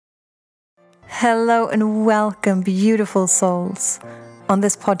Hello and welcome, beautiful souls. On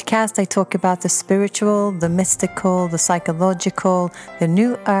this podcast, I talk about the spiritual, the mystical, the psychological, the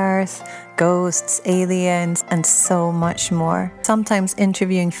new earth, ghosts, aliens, and so much more. Sometimes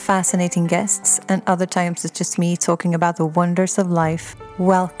interviewing fascinating guests, and other times it's just me talking about the wonders of life.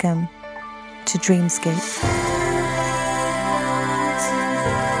 Welcome to Dreamscape.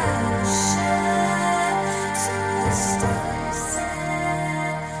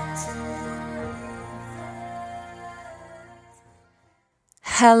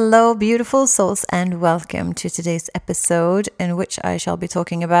 Hello, beautiful souls, and welcome to today's episode in which I shall be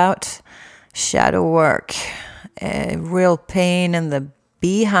talking about shadow work, a real pain in the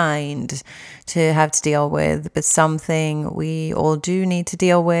behind to have to deal with, but something we all do need to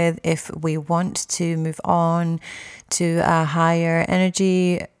deal with if we want to move on to a higher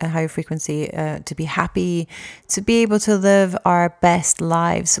energy, a higher frequency, to be happy, to be able to live our best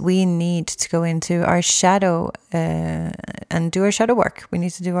lives. We need to go into our shadow and do our shadow work. We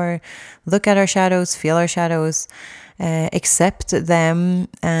need to look at our shadows, feel our shadows, accept them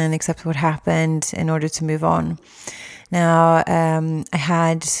and accept what happened in order to move on. Now, I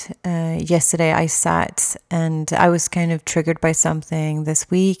had yesterday I sat and I was kind of triggered by something this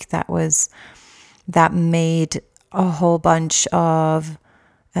week that made a whole bunch of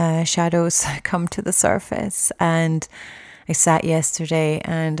shadows come to the surface. And I sat yesterday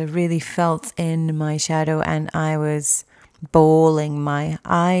and I really felt in my shadow and I was bawling my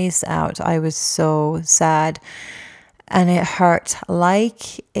eyes out. I was so sad and it hurt like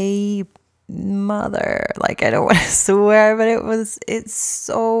a mother. Like, I don't want to swear, but it's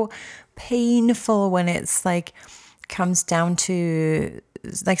so painful when it's like comes down to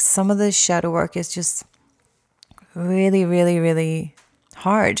like some of the shadow work is just really, really, really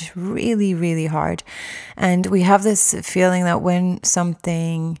hard, really, really hard. And we have this feeling that when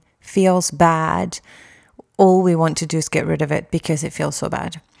something feels bad, all we want to do is get rid of it because it feels so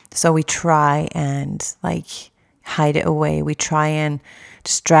bad. So we try and like hide it away. We try and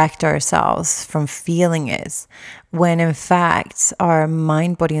distract ourselves from feeling it, when in fact our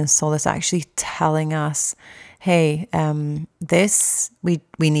mind, body, and soul is actually telling us, hey, this we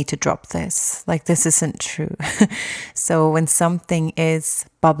need to drop this. Like, this isn't true. So when something is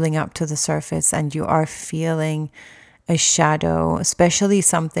bubbling up to the surface and you are feeling a shadow, especially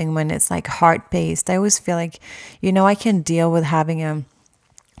something when it's like heart-based, I always feel like, I can deal with having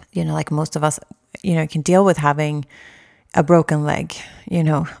like most of us, can deal with having a broken leg,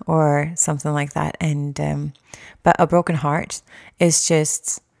 or something like that. And but a broken heart is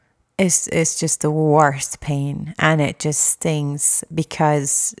just it's just the worst pain, and it just stings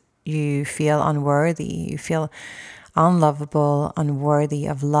because you feel unworthy, you feel unlovable, unworthy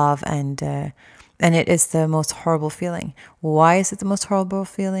of love, and it is the most horrible feeling. Why is it the most horrible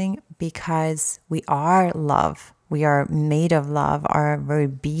feeling? Because we are love. We are made of love. Our very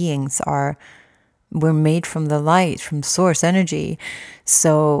beings we're made from the light, from source energy.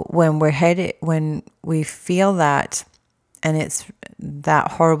 So when we feel that, and it's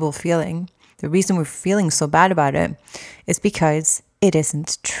that horrible feeling, the reason we're feeling so bad about it is because it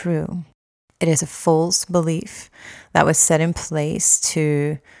isn't true. It is a false belief that was set in place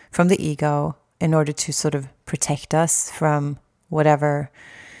from the ego in order to sort of protect us from whatever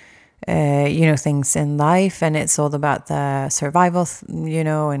things in life. And it's all about the survival,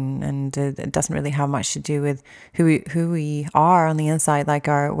 and it doesn't really have much to do with who we are on the inside, like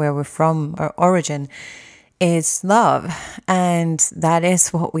where we're from, our origin is love. And that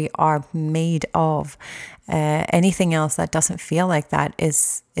is what we are made of. Anything else that doesn't feel like that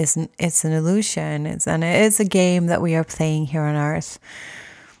it's an illusion. It is a game that we are playing here on earth.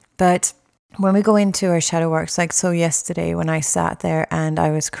 But when we go into our shadow works, like so yesterday when I sat there and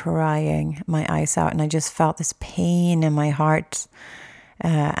I was crying my eyes out and I just felt this pain in my heart,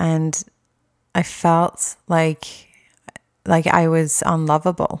 and I felt like I was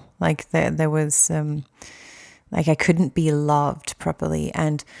unlovable, like there was like I couldn't be loved properly,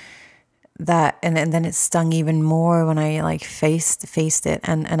 and then it stung even more when I like faced it,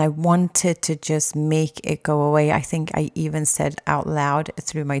 and I wanted to just make it go away. I think I even said out loud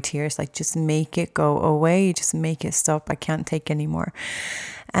through my tears, like, just make it go away, just make it stop. I can't take anymore.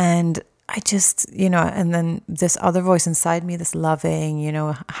 And I just, and then this other voice inside me, this loving,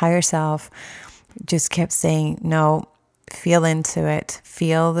 higher self, just kept saying, no, feel into it,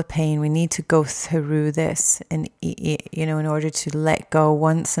 feel the pain. We need to go through this, and in order to let go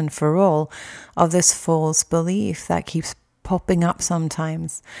once and for all of this false belief that keeps popping up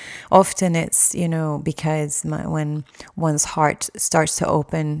sometimes. Often it's because when one's heart starts to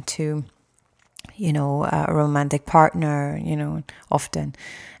open to a romantic partner, often.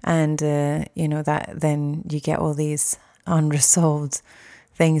 And, that then you get all these unresolved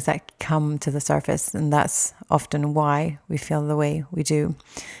things that come to the surface. And that's often why we feel the way we do,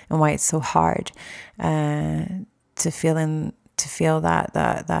 and why it's so hard to feel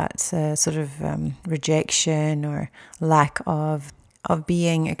that sort of rejection or lack of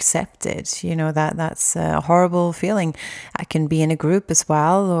being accepted. That's a horrible feeling. I can be in a group as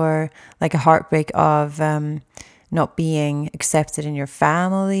well, or like a heartbreak of not being accepted in your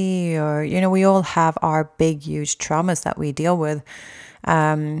family, or we all have our big huge traumas that we deal with.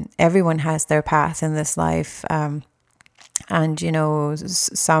 Everyone has their path in this life, and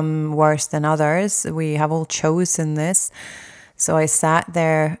some worse than others. We have all chosen this. So I sat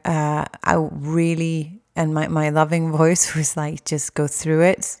there, and my loving voice was like, just go through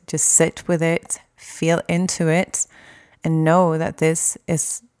it, just sit with it, feel into it, and know that this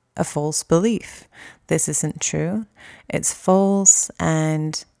is a false belief. This isn't true. It's false,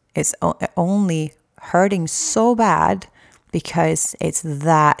 and it's only hurting so bad because it's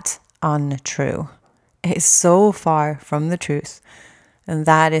that untrue. It's so far from the truth. And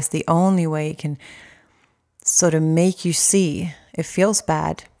that is the only way it can sort of make you see it feels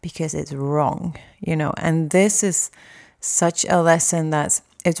bad because it's wrong, and this is such a lesson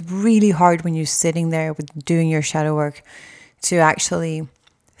it's really hard when you're sitting there with doing your shadow work to actually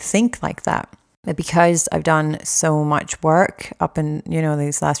think like that. But because I've done so much work up in,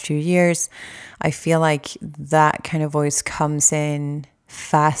 these last few years, I feel like that kind of voice comes in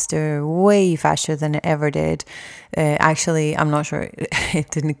faster, way faster than it ever did. Actually, I'm not sure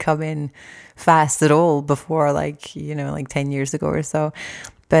it didn't come in fast at all before, like 10 years ago or so.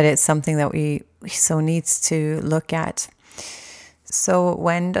 But it's something that we so needs to look at. So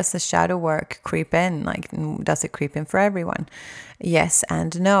when does the shadow work creep in? Like, does it creep in for everyone? Yes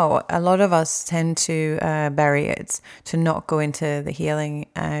and no. A lot of us tend to bury it, to not go into the healing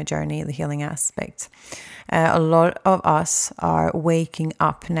journey, the healing aspect. A lot of us are waking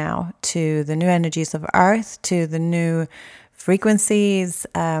up now to the new energies of Earth, to the new frequencies,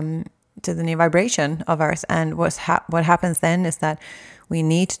 to the new vibration of Earth. And what happens then is that we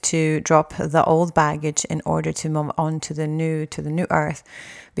need to drop the old baggage in order to move on to the new Earth,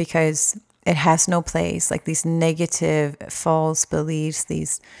 because it has no place. Like these negative, false beliefs,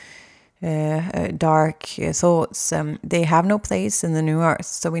 these dark thoughts, they have no place in the new Earth.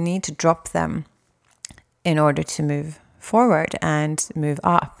 So we need to drop them in order to move forward and move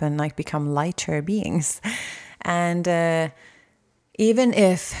up and become lighter beings. And even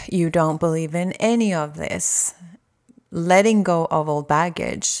if you don't believe in any of this, letting go of old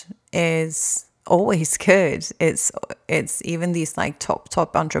baggage is always good. It's even these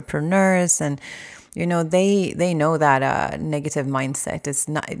top entrepreneurs, and they know that negative mindset is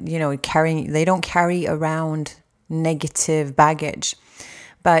not they don't carry around negative baggage.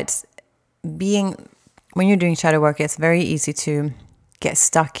 But when you're doing shadow work, it's very easy to get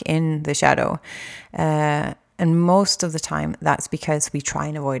stuck in the shadow. And most of the time, that's because we try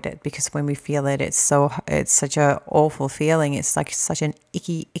and avoid it. Because when we feel it, it's such an awful feeling. It's like such an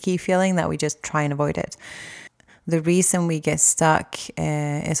icky feeling that we just try and avoid it. The reason we get stuck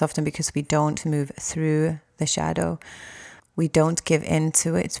is often because we don't move through the shadow. We don't give in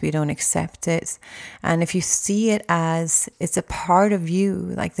to it. We don't accept it. And if you see it as it's a part of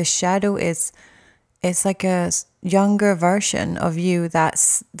you, like the shadow it's like a younger version of you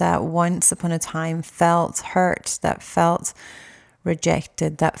that once upon a time felt hurt, that felt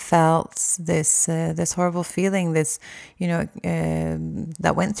rejected, that felt this horrible feeling, that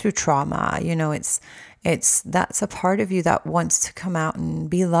went through trauma. That's a part of you that wants to come out and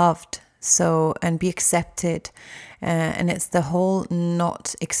be loved, and be accepted. And it's the whole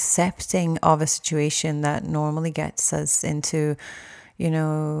not accepting of a situation that normally gets us into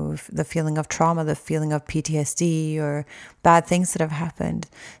the feeling of trauma, the feeling of PTSD or bad things that have happened.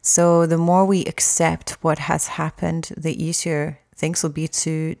 So the more we accept what has happened, the easier things will be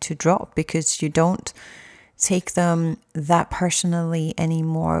to drop, because you don't take them that personally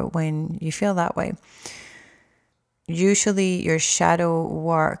anymore when you feel that way. Usually your shadow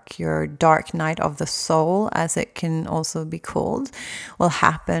work, your dark night of the soul, as it can also be called, will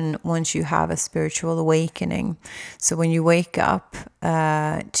happen once you have a spiritual awakening. So when you wake up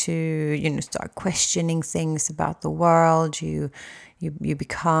to start questioning things about the world, you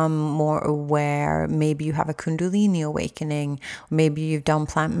become more aware. Maybe you have a Kundalini awakening. Maybe you've done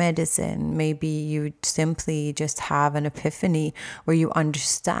plant medicine. Maybe you simply just have an epiphany where you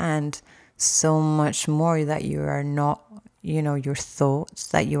understand so much more that you are not, your thoughts,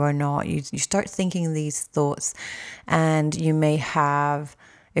 that you are not, you start thinking these thoughts, and you may have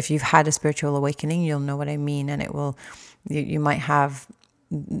if you've had a spiritual awakening, you'll know what I mean. And you might have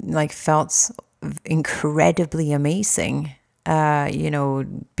like felt incredibly amazing,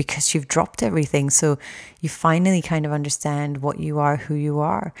 because you've dropped everything. So you finally kind of understand what you are, who you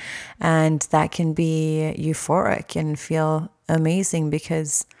are. And that can be euphoric and feel amazing,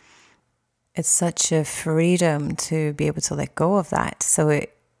 because it's such a freedom to be able to let go of that. So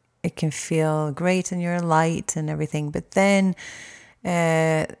it can feel great and you're light and everything. But then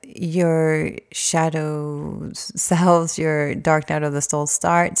your shadow selves, your dark night of the soul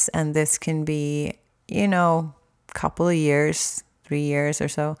starts. And this can be, couple of years, 3 years or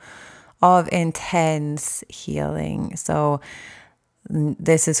so of intense healing. So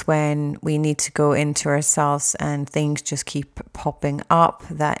this is when we need to go into ourselves, and things just keep popping up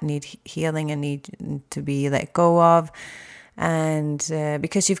that need healing and need to be let go of. And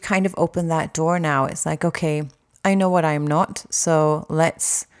because you've kind of opened that door now, it's like, okay, I know what I'm not. So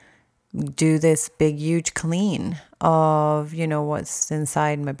let's do this big, huge clean of, what's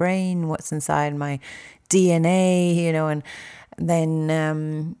inside my brain, what's inside my DNA, and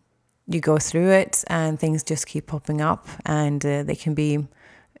then you go through it and things just keep popping up, and they can be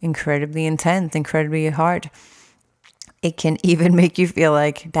incredibly intense, incredibly hard. It can even make you feel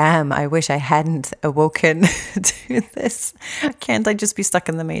like, damn, I wish I hadn't awoken to this. Can't I just be stuck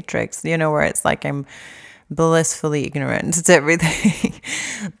in the matrix, where it's like I'm blissfully ignorant to everything.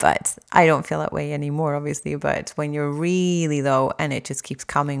 But I don't feel that way anymore, obviously. But when you're really though, and it just keeps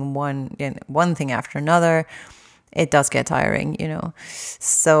coming one thing after another, it does get tiring,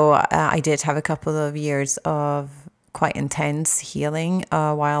 So I did have a couple of years of quite intense healing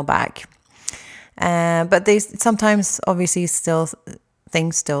a while back. But they sometimes obviously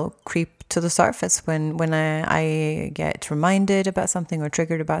things still creep to the surface when I get reminded about something or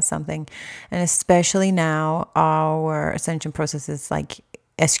triggered about something. And especially now, our ascension process is like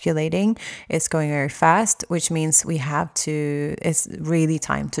escalating. It's going very fast, which means it's really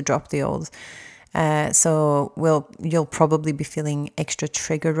time to drop the old. So you'll probably be feeling extra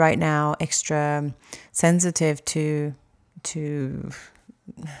triggered right now, extra sensitive to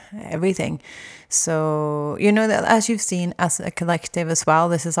everything. So, that as you've seen as a collective as well,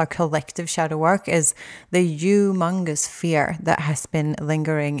 this is our collective shadow work, is the humongous fear that has been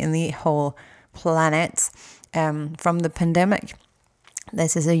lingering in the whole planet from the pandemic.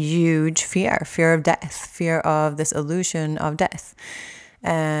 This is a huge fear of death, fear of this illusion of death.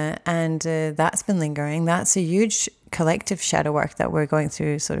 And that's been lingering. That's a huge collective shadow work that we're going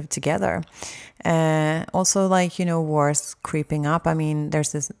through sort of together. Also, wars creeping up. I mean,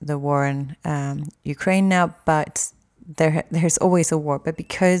 there's the war in Ukraine now, but there's always a war. But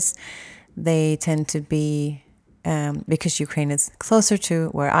because they tend to be, because Ukraine is closer to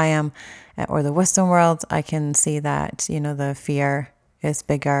where I am, or the Western world, I can see that, the fear is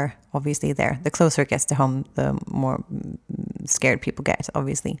bigger, obviously, there. The closer it gets to home, the more scared people get,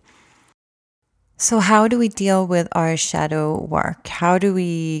 obviously. So how do we deal with our shadow work? How do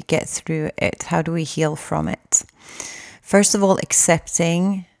we get through it? How do we heal from it? First of all,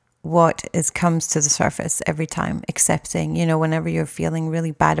 accepting what comes to the surface every time. Accepting, whenever you're feeling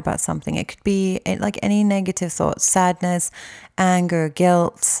really bad about something, it could be like any negative thoughts, sadness, anger,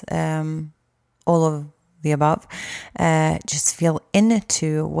 guilt, all of the above. Just feel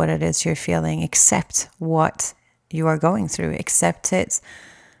into what it is you're feeling. Accept what you are going through. Accept it.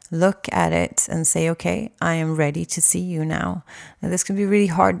 Look at it and say, okay, I am ready to see you now. Now, this can be really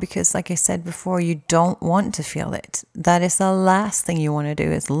hard because, like I said before, you don't want to feel it. That is the last thing you want to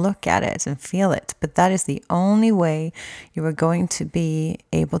do, is look at it and feel it. But that is the only way you are going to be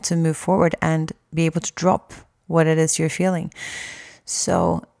able to move forward and be able to drop what it is you're feeling.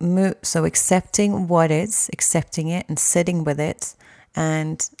 So accepting what is, accepting it and sitting with it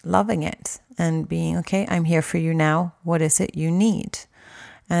and loving it and being, okay, I'm here for you now. What is it you need?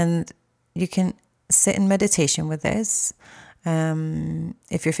 And you can sit in meditation with this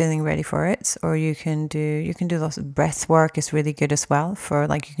if you're feeling ready for it, or you can do lots of breath work. Is really good as well. For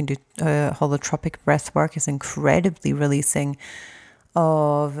you can do holotropic breath work. Is incredibly releasing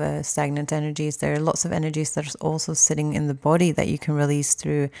of stagnant energies. There are lots of energies that are also sitting in the body that you can release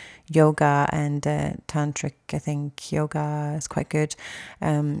through yoga and tantric. I think yoga is quite good.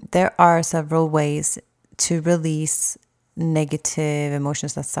 There are several ways to release negative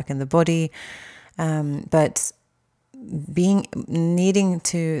emotions that's stuck in the body, but needing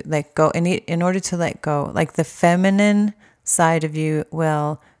to let go, in order to let go, like the feminine side of you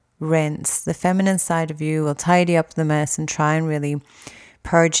will rinse, the feminine side of you will tidy up the mess and try and really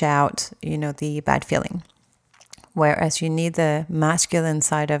purge out the bad feeling, whereas you need the masculine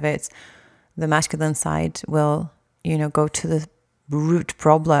side of it. The masculine side will go to the root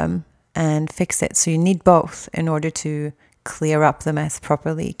problem and fix it. So you need both in order to clear up the mess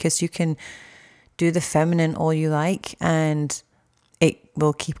properly, because you can do the feminine all you like and it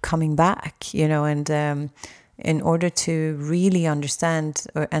will keep coming back, and in order to really understand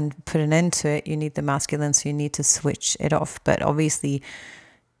and put an end to it, you need the masculine, so you need to switch it off. But obviously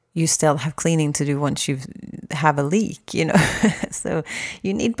you still have cleaning to do once you have a leak, so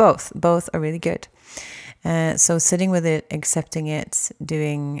you need both. Both are really good. So sitting with it, accepting it,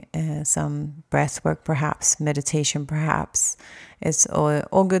 doing some breath work, perhaps meditation, perhaps, is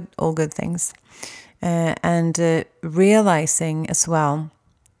all good things. And realizing as well,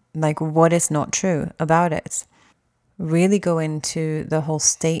 like, what is not true about it. Really go into the whole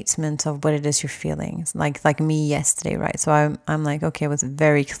statement of what it is you're feeling. Like me yesterday, right? So I'm like, okay, it was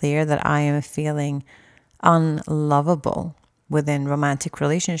very clear that I am feeling unlovable within romantic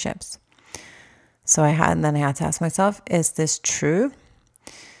relationships. So I had to ask myself, is this true?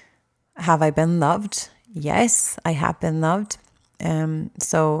 Have I been loved? Yes, I have been loved.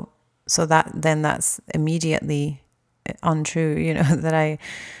 So that's immediately untrue, that I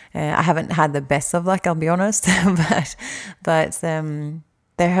haven't had the best of luck, I'll be honest, but there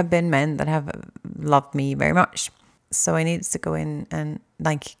have been men that have loved me very much. So I needed to go in and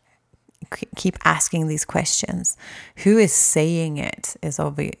keep asking these questions. Who is saying it is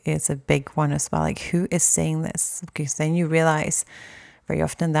a big one as well. Like, who is saying this? Because then you realize very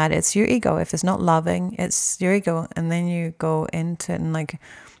often that it's your ego. If it's not loving, it's your ego. And then you go into it and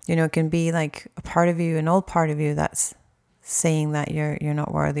it can be like a part of you, an old part of you that's saying that you're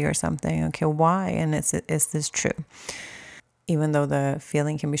not worthy or something. Okay, why? And is this true? Even though the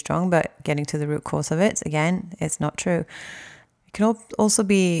feeling can be strong, but getting to the root cause of it, again, it's not true. It can also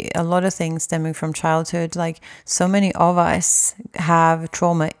be a lot of things stemming from childhood. Like, so many of us have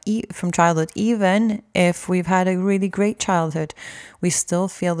trauma from childhood. Even if we've had a really great childhood, we still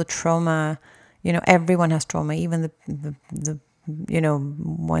feel the trauma. Everyone has trauma, even the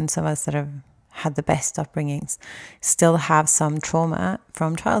ones of us that have had the best upbringings still have some trauma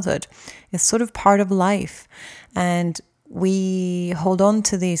from childhood. It's sort of part of life. And we hold on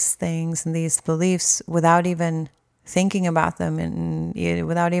to these things and these beliefs without even thinking about them and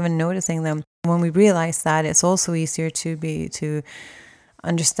without even noticing them. When we realize that, it's also easier to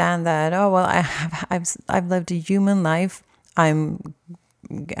understand that, oh well, I've lived a human life. I've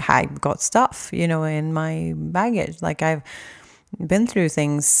got stuff, in my baggage. Like, I've been through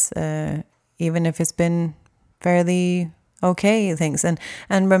things, even if it's been fairly okay things, and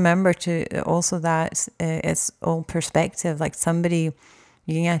remember to also that it's all perspective. Like, you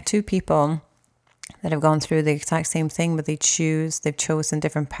can get two people that have gone through the exact same thing, but they've chosen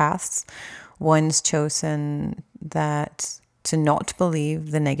different paths. One's chosen that to not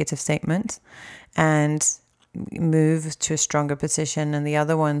believe the negative statement and move to a stronger position, and the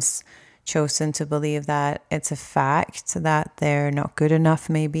other one's chosen to believe that it's a fact that they're not good enough,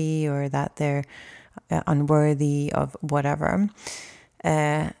 maybe, or that they're unworthy of whatever.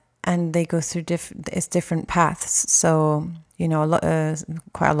 And they go through different paths. So,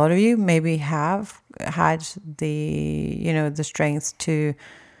 quite a lot of you maybe have had the strength to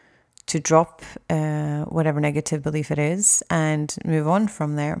drop whatever negative belief it is and move on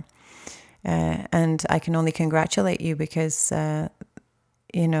from there. And I can only congratulate you, because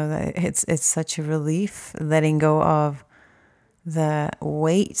it's such a relief letting go of the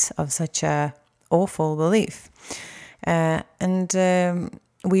weight of such a awful belief. And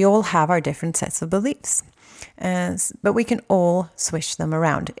we all have our different sets of beliefs. But we can all switch them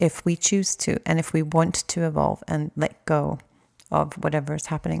around if we choose to, and if we want to evolve and let go of whatever is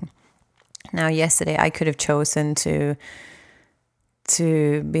happening. Now, yesterday I could have chosen to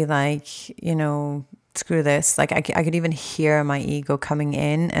be like, screw this. Like, I could even hear my ego coming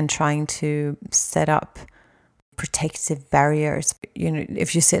in and trying to set up protective barriers.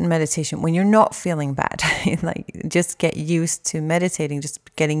 If you sit in meditation when you're not feeling bad, like, just get used to meditating, just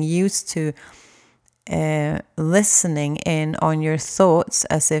getting used to listening in on your thoughts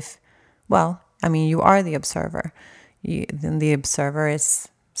as if, you are the observer. The observer is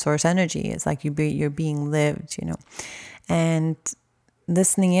source energy. It's like you're being lived, and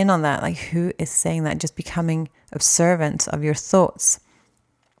listening in on that, like, who is saying that, just becoming observant of your thoughts,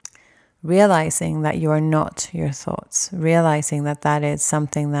 realizing that you are not your thoughts, realizing that is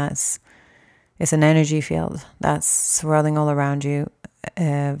something it's an energy field that's swirling all around you,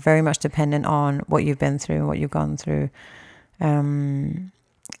 very much dependent on what you've been through, what you've gone through, and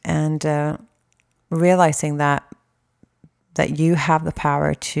realizing that you have the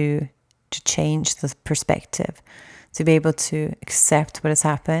power to change the perspective, to be able to accept what has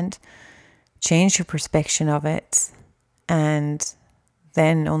happened, change your perception of it, And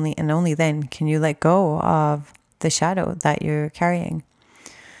then only then can you let go of the shadow that you're carrying.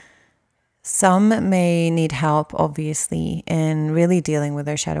 Some may need help, obviously, in really dealing with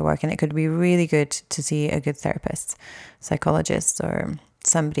their shadow work, and it could be really good to see a good therapist, psychologist, or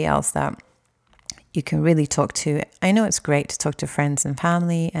somebody else that you can really talk to. I know it's great to talk to friends and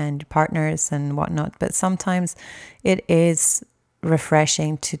family and partners and whatnot, but sometimes it is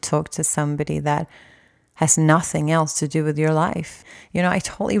refreshing to talk to somebody that has nothing else to do with your life. I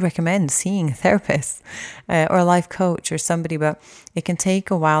totally recommend seeing a therapist or a life coach or somebody, but it can take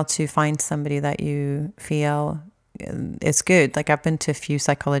a while to find somebody that you feel is good. Like, I've been to a few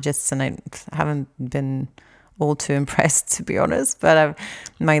psychologists and I haven't been all too impressed, to be honest, but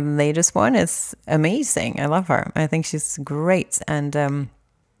my latest one is amazing. I love her. I think she's great. And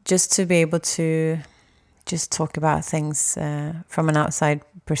just to be able to just talk about things from an outside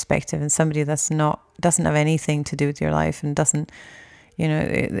perspective, and somebody doesn't have anything to do with your life and doesn't,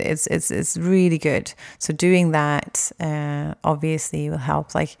 it's really good. So doing that obviously will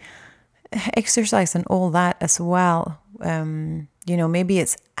help, like exercise and all that as well. Maybe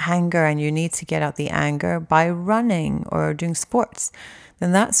it's anger and you need to get out the anger by running or doing sports,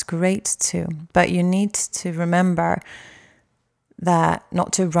 then that's great too. But you need to remember that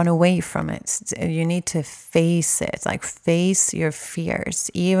not to run away from it. You need to face it, like face your fears,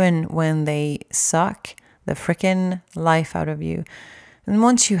 even when they suck the freaking life out of you. And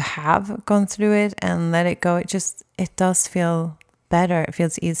once you have gone through it and let it go, it does feel better. It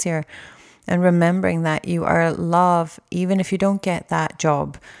feels easier. And remembering that you are loved, even if you don't get that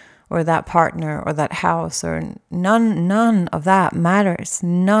job or that partner or that house, or none of that matters.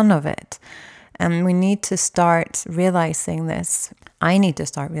 None of it. And we need to start realizing this. I need to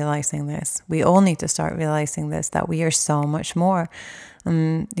start realizing this. We all need to start realizing this, that we are so much more.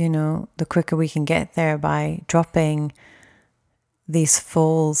 The quicker we can get there by dropping these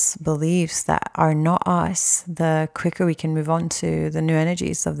false beliefs that are not us, the quicker we can move on to the new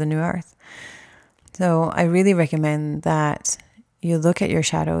energies of the new earth. So I really recommend that you look at your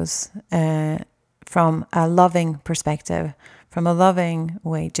shadows from a loving perspective, from a loving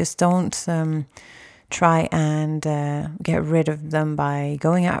way. Just don't try and get rid of them by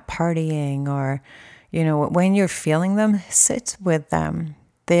going out partying, or, when you're feeling them, sit with them.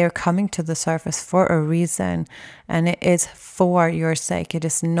 They are coming to the surface for a reason, and it is for your sake. It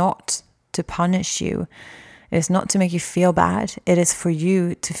is not to punish you. It is not to make you feel bad. It is for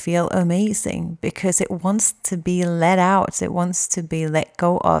you to feel amazing, because it wants to be let out. It wants to be let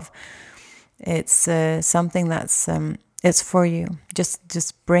go of. It's something that's it's for you.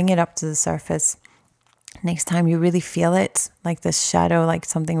 Just bring it up to the surface. Next time you really feel it, like this shadow, like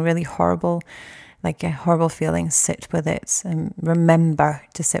something really horrible, like a horrible feeling, sit with it and remember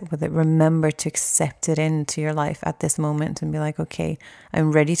to sit with it. Remember to accept it into your life at this moment and be like, okay,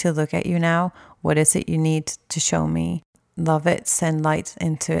 I'm ready to look at you now. What is it you need to show me? Love it, send light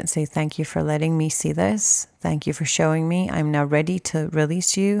into it, say thank you for letting me see this. Thank you for showing me. I'm now ready to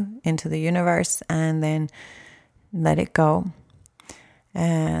release you into the universe, and then let it go.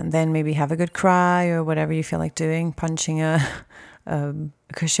 And then maybe have a good cry or whatever you feel like doing, punching a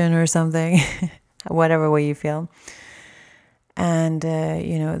cushion or something, whatever way you feel. And,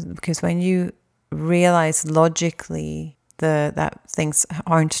 because when you realize logically that things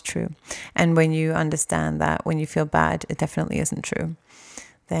aren't true, and when you understand that when you feel bad, it definitely isn't true,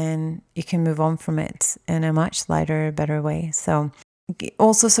 then you can move on from it in a much lighter, better way. So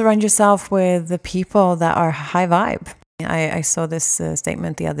also surround yourself with the people that are high vibe. I saw this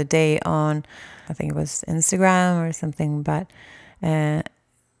statement the other day on, I think it was Instagram or something, but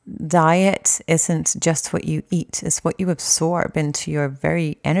diet isn't just what you eat, it's what you absorb into your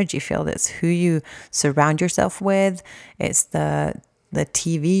very energy field. It's who you surround yourself with. It's the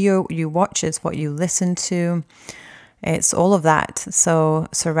TV you watch, it's what you listen to. It's all of that. So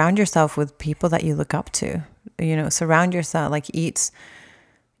surround yourself with people that you look up to. Surround yourself, like eat,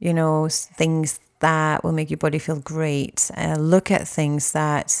 things that will make your body feel great. Look at things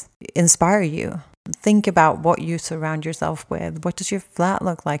that inspire you. Think about what you surround yourself with. What does your flat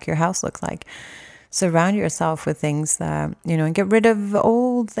look like? Your house look like? Surround yourself with things that, and get rid of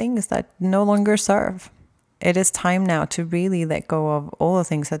old things that no longer serve. It is time now to really let go of all the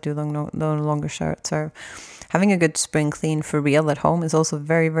things that no longer serve. Having a good spring clean for real at home is also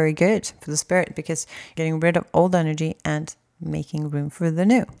very, very good for the spirit, because you're getting rid of old energy and making room for the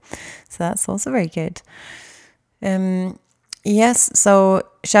new. So that's also very good. Yes, so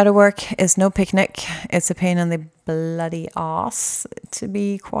shadow work is no picnic. It's a pain in the bloody ass, to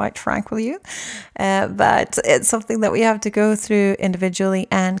be quite frank with you. But it's something that we have to go through individually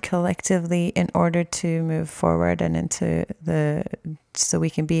and collectively in order to move forward and so we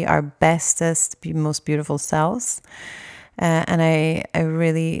can be our bestest, most beautiful selves. And I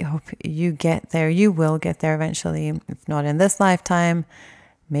really hope you get there. You will get there eventually, if not in this lifetime,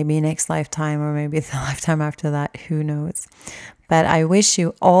 maybe next lifetime, or maybe the lifetime after that, who knows. But I wish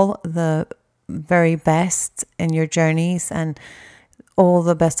you all the very best in your journeys and all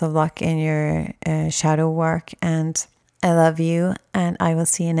the best of luck in your shadow work. And I love you, and I will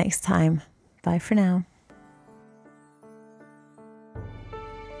see you next time. Bye for now.